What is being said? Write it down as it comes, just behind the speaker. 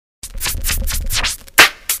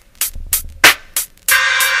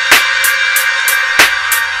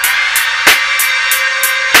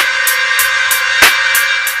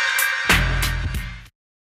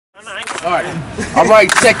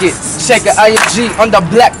Alright, check it. ING on the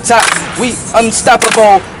black top. We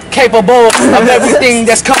unstoppable, capable of everything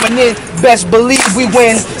that's coming in. Best believe we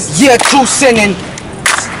win. Yeah, true sinning.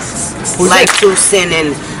 Like true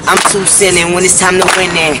sinning. I'm too sinning when it's time to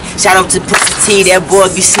win it. Shout out to Pusha T, that boy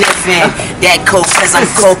be sniffing that coke, cause I'm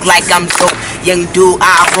coke like I'm dope. Young dude,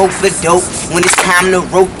 I rope for dope. When it's time to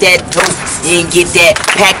rope that dope, you ain't get that,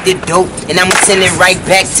 pack the dope, and I'ma send it right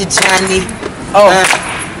back to Johnny.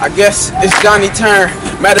 I guess it's Johnny's turn.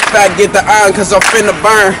 Matter of fact, get the iron cause I'm finna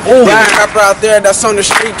burn. Blind rapper out there that's on the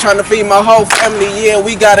street trying to feed my whole family. Yeah,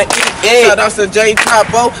 we gotta eat. Shout outs to J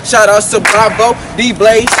Topo, shout outs to Bravo, D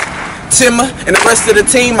Blaze, Timmer, and the rest of the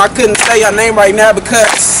team. I couldn't say your name right now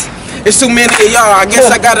because it's too many of y'all. I guess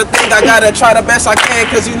I gotta try the best I can,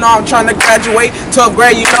 cause you know I'm trying to graduate 12th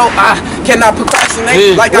grade. You know I cannot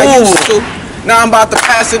procrastinate like I used to. Now I'm about to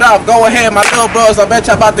pass it off. Go ahead, my little bros. I bet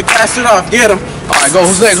you about to cast it off. Get him. Alright, go.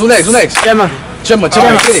 Who's next? Chimma,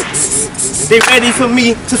 get it. They ready for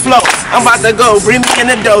me to flow. I'm about to go. Bring me in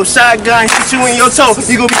the dough. Shotgun, hit you in your toe.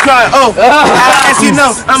 You gonna be crying. Oh, as you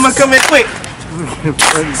know, I'ma come in quick.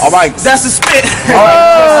 Alright, that's a spit.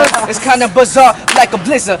 It's kinda bizarre, like a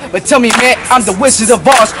blizzard. But tell me, man, I'm the Wizard of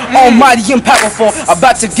Oz, almighty and powerful,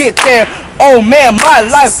 about to get there. Oh man, my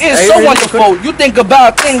life is so wonderful. You think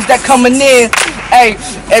about things that coming in. Hey,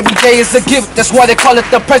 every day is a gift. That's why they call it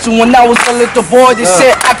the present. When I was a little boy, they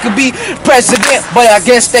said I could be president, but I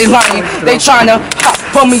guess they lying. They tryna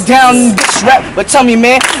put me down in this rap. But tell me,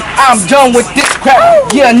 man, I'm done with this crap.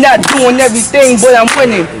 Yeah, not doing everything, but I'm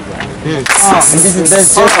winning.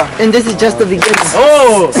 And this is just the beginning.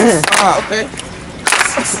 Okay.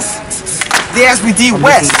 They asked me, D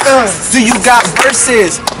West, do you got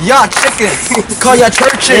verses? Y'all chicken. Call your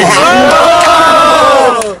churches.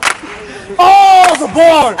 Oh, the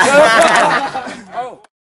bar!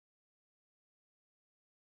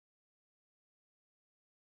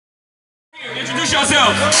 Introduce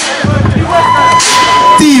yourself.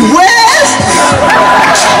 D West.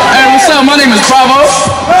 Hey, what's up? My name is Bravo.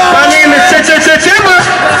 My name is Chimma.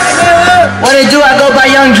 What it do? I go by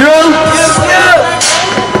Young Drew.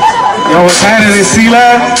 Yo, what's happening,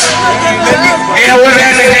 C-Lab? Hey, what's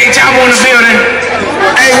happening? J Chop on the building.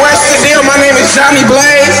 Hey, what's the deal? My name is Johnny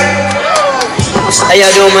Blaze. How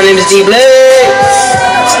y'all doing? My name is D Blaze.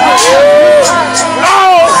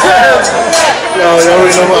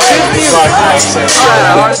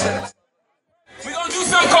 We're gonna do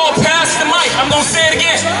something called pass the mic. I'm gonna say it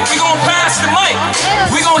again. We're gonna pass the mic.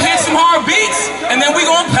 We're gonna hit some hard beats, and then we're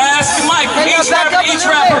gonna pass the mic from each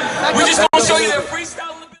rapper. We're just gonna show you their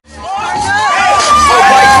freestyle.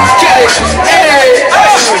 Alright,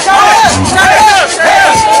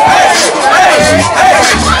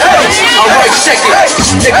 check it.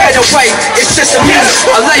 The ghetto way, it's just a music,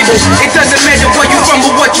 a label. It doesn't matter where you from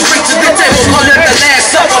or what you bring to the table. Call it the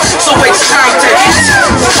last supper, so it's time to eat.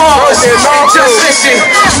 Pause and just listen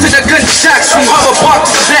to the gunshots from Harbor Park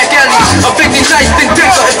to the Black Alley. A 59th and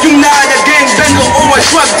Denver. If you not a gangbanger or a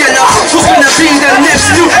drug dealer, who's gonna be the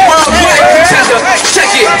next new worldwide contender?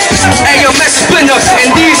 Check it. AMS Splinter,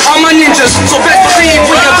 and these are my ninjas. So best believe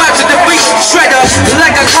we about to defeat Shredder.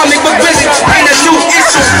 Like a comic book villain, ain't a new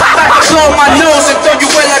issue. About to blow my nose and throw you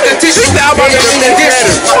in like a tissue. In addition,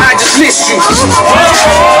 I just miss you.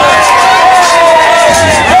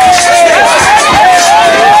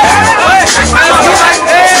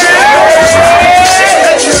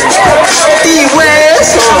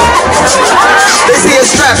 They say a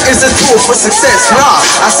strap is a tool for success. Nah,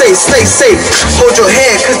 I say stay safe. Hold your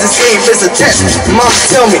head, cause this game is a test. Mom,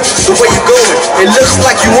 tell me, the way you going, it looks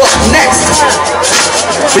like you up next.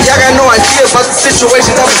 But y'all got no idea about the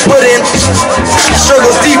situation I was put in.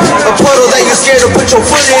 Struggles deep, a puddle that you're scared to put your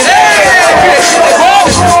foot in.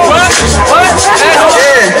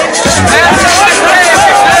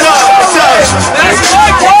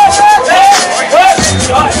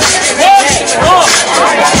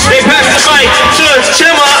 They pass the mic to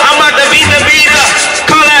Chimma. I'm about to beat the beat up.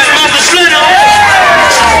 Call that Master Splinter.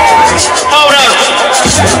 Hold up.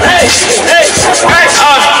 Hey.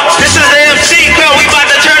 This is the MC Club. We about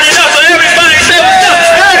to turn it up. So everybody say what's up.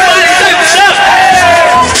 Everybody say what's up.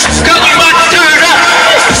 Cause we about to turn it up.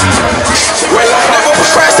 Never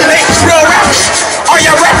procrastinate, real rappers. All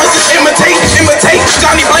y'all rappers is imitate.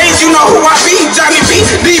 Johnny Blaze, you know who I be. Johnny B.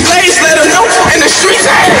 D Blaze, let them know in the streets.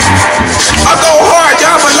 I go hard,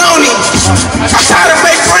 y'all baloney. I'm tired of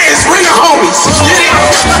fake friends, bring the homies. Get it?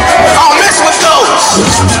 I don't mess with those.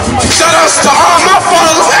 Shout outs to all my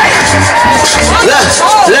followers. Look,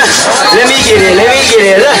 let me get it, look,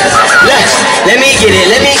 let me get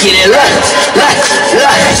it, look.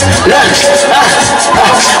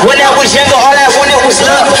 When I was younger, all I wanted was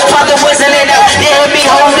love. Father wasn't in that they heard me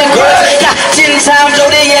holding girls. Yeah, 10 times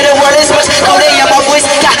though they hear the word as much. Go they hear my voice.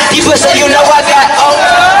 Yeah, deeper so you know I got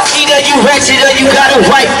either you ratchet or you got a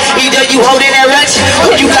wife. Either you holding that ratchet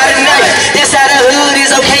or you got a knife. That's how the hood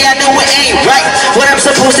is, okay, I know it ain't right. What I'm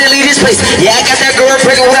supposed to leave this place. Yeah, I got that girl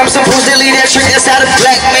pregnant. What I'm supposed to leave that trick. That's how the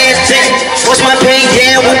black man think. What's my pain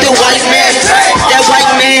down with the white man? That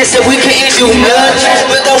white man said we couldn't do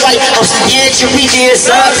nothing with the White House. Yeah, we did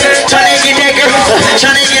something. Tryna get that girl,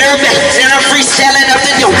 tryna get her back. Then I'm freestyling up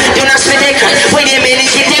the dough. Then I spit that crack. Wait a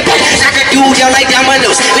minute, get that back. I can do y'all like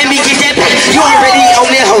dominoes. Let me get that back. You ain't really on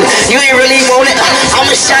that hoe. You ain't really want it.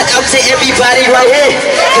 I'ma shout out to everybody right here.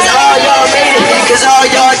 Cause all y'all made it. Cause all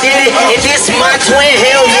y'all did it. And this my twin.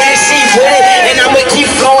 Hell yeah, she with it. And I'ma keep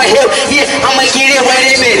going. Hell yeah, I'ma get it.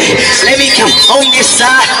 Wait a minute. Let me come on this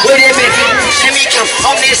side. Wait a minute. Let me come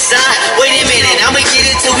on this side. Wait a minute. I'ma get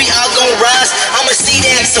it till we all gon' rise. I'ma see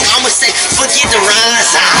that, so I'ma say, forget the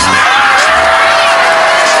rise.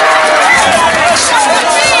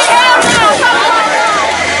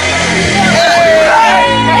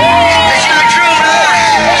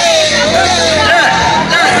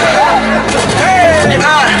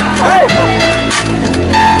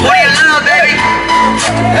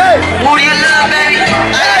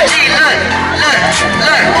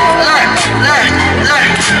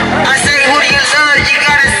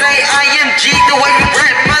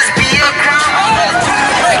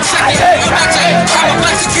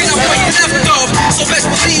 So best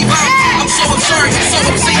believe I'm so absurd, so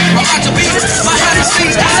obscene. I'm about to be behind the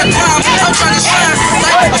scenes. That's a crime. I'm trying to shine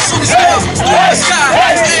like a shooting star through the sky.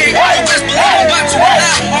 Hey, so best believe I'm about to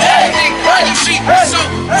rely on everything I you cheat. So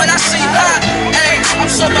when I see high, hey,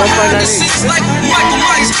 I'm so behind the scenes like Michael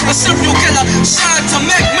Myers, a serial killer. Shine to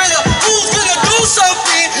Mac Miller. Who's gonna do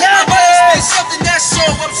something? I'm about to spit something that's so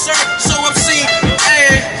absurd, so obscene.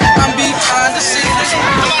 Hey, I'm behind the scenes.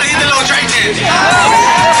 I'm about to hit the little right there.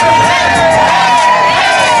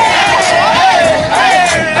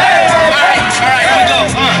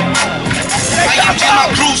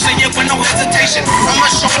 With no hesitation, I'ma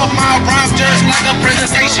show up my rhymes just like a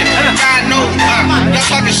presentation. God knows, y'all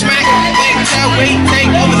talking smack. Wait till we take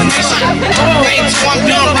over the nation. Wait till I'm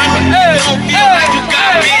done rapping. You don't feel like you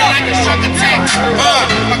got me like a shark attack.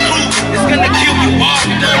 My crew is gonna kill you all.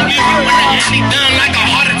 Don't give you when the enemy done like a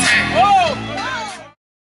heart attack.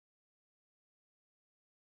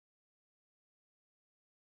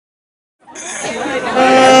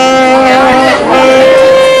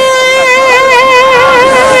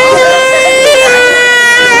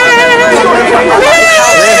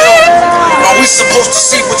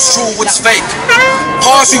 True, what's fake.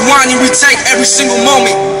 Pause, rewind, and retake every single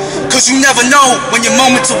moment. Cause you never know when your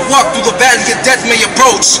moment to walk through the valley of death may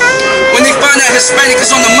approach. When they find out Hispanic is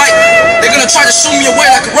on the mic, they're gonna try to shoo me away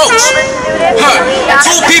like a roach.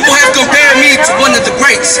 Two people have compared me to one of the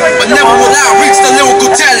greats, but never will I reach the lyrical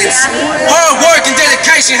talents. Hard work and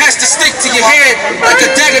dedication has to stick to your head like a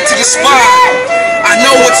dagger to your spine. I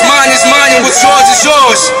know what's mine is mine and what's yours is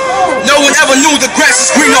yours. No one ever knew the grass is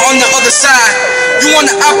greener on the other side. You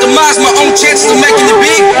wanna optimize my own chances of making it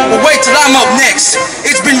big? Well, wait till I'm up next.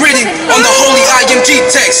 It's been written on the holy IMG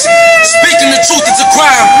text. Speaking the truth is a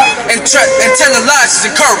crime, and telling lies is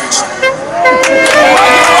encouraged.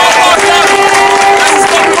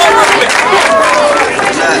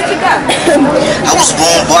 I was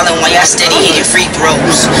born ballin' while y'all steady hitting free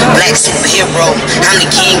throws. Black superhero, I'm the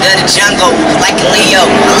king of the jungle, like a Leo.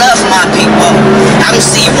 I love my people. I don't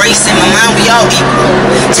see race in my mind, we all equal.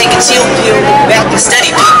 Take a chill pill, back and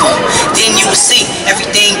study people. Then you will see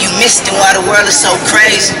everything you missed and why the world is so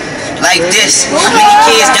crazy. Like this, many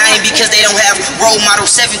kids dying because they don't have role models.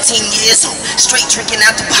 17 years old, straight drinking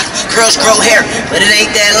out the bottle. Girls grow hair, but it ain't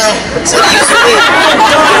that long, so they use a wig.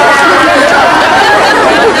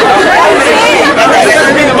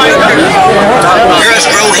 Girls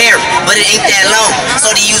grow hair, but it ain't that long, so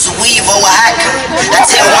they use a weave or a hot cut. I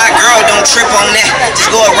tell my girl, don't trip on that, just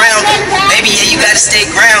go around it. Baby, yeah, you gotta stay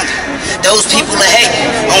grounded. Those people that hate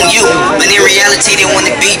on you, but in reality they want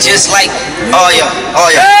to be just like, oh yeah, oh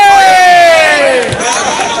yeah, oh yeah.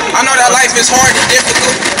 I know that life is hard and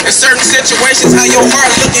difficult. In certain situations, how your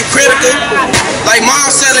heart looking critical. Like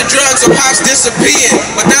mom selling drugs or pops disappeared,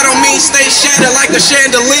 but that don't mean stay shattered like a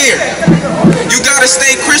chandelier. You gotta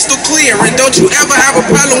stay crystal clear, and don't you ever have a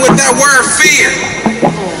problem with that word fear.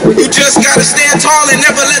 You just gotta stand tall and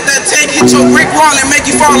never let that tank hit your brick wall and make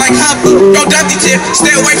you fall like Humpty. Don't Dumpty tip,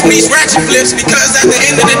 stay away from these ratchet flips, because at the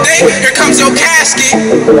end of the day, here comes your casket.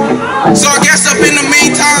 So I guess up in the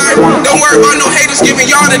meantime, don't worry about no haters giving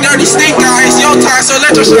y'all the dirty stink eye. It's your time, so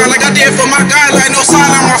let your shine like I did for my guideline. No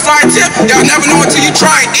sideline or fly tip, y'all never know until you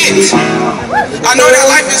try it. I know that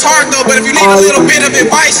life is hard though, but if you need a little bit of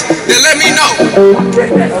advice, then let me know.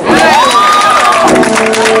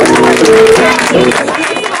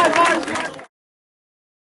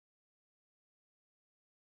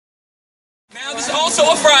 Now this is also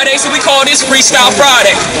a Friday, so we call this Freestyle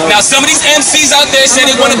Friday. Now some of these MCs out there say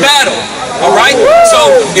they want to battle. Alright? So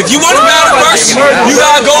if you want to battle first, you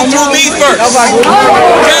gotta go through me first.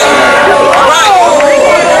 Okay? Alright.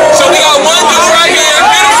 So we got one dude right here.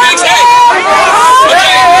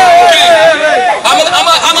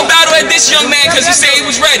 I'm a battle at this young man because he said he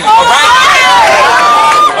was ready. Alright?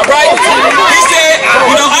 Alright? He said,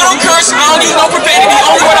 you know, I don't curse, I don't use no profanity. The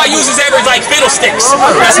only word I use is ever like fiddlesticks.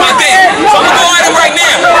 That's my thing. So I'm gonna go at him right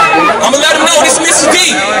now. I'm gonna let him know this is Mrs.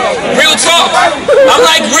 D. Real talk. I'm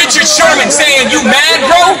like Richard Sherman saying, you mad,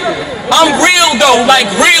 bro? I'm real though, like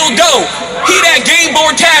real dough. He that game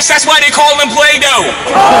board cash, that's why they call him Play-Doh.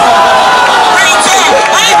 Real talk.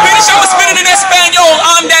 I ain't finished, I was spinning in Espanol.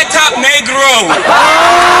 I'm that top negro.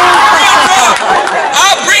 Real talk.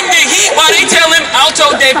 I'll bring the heat while they tell him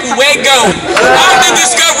Alto de Fuego. I'm the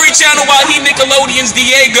Discovery Channel while he Nickelodeon's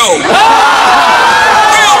Diego.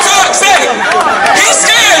 Real talk, say. He's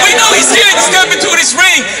scared. We know he's scared to step into this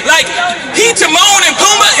ring. Like, he Timon and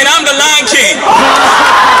Pumbaa and I'm the Lion King.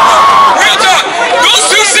 Real talk. Those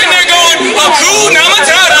two sitting there going, Hakuna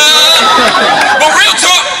Matata. But real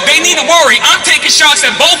talk, they need to worry. I'm taking shots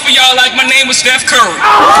at both of y'all like my name was Steph Curry.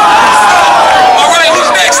 Alright,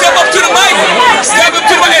 who's next? Step up to the mic. Step up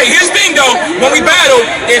to the mic. Hey, here's the thing though, when we battle,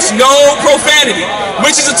 it's no profanity,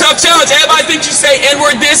 which is a tough challenge. Everybody thinks you say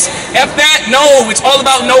N-word this, F that. No, it's all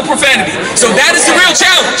about no profanity. So that is the real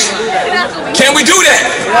challenge. Can we do that?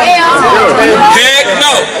 Heck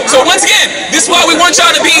no. So once again, this is why we want y'all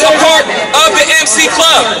to be a part of the MC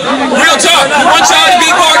Club. Real talk. We want y'all to be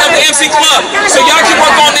part of the MC Club. So y'all can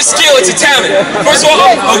work on this skill. It's a talent. First of all,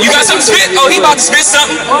 oh, you got something to spit? Oh, he about to spit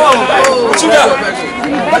something. What you got?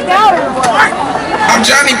 I'm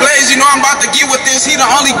Johnny Blaze, you know I'm about to get with this. He the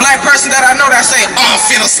only black person that I know that say,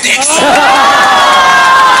 fiddlesticks.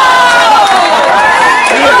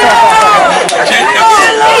 Okay.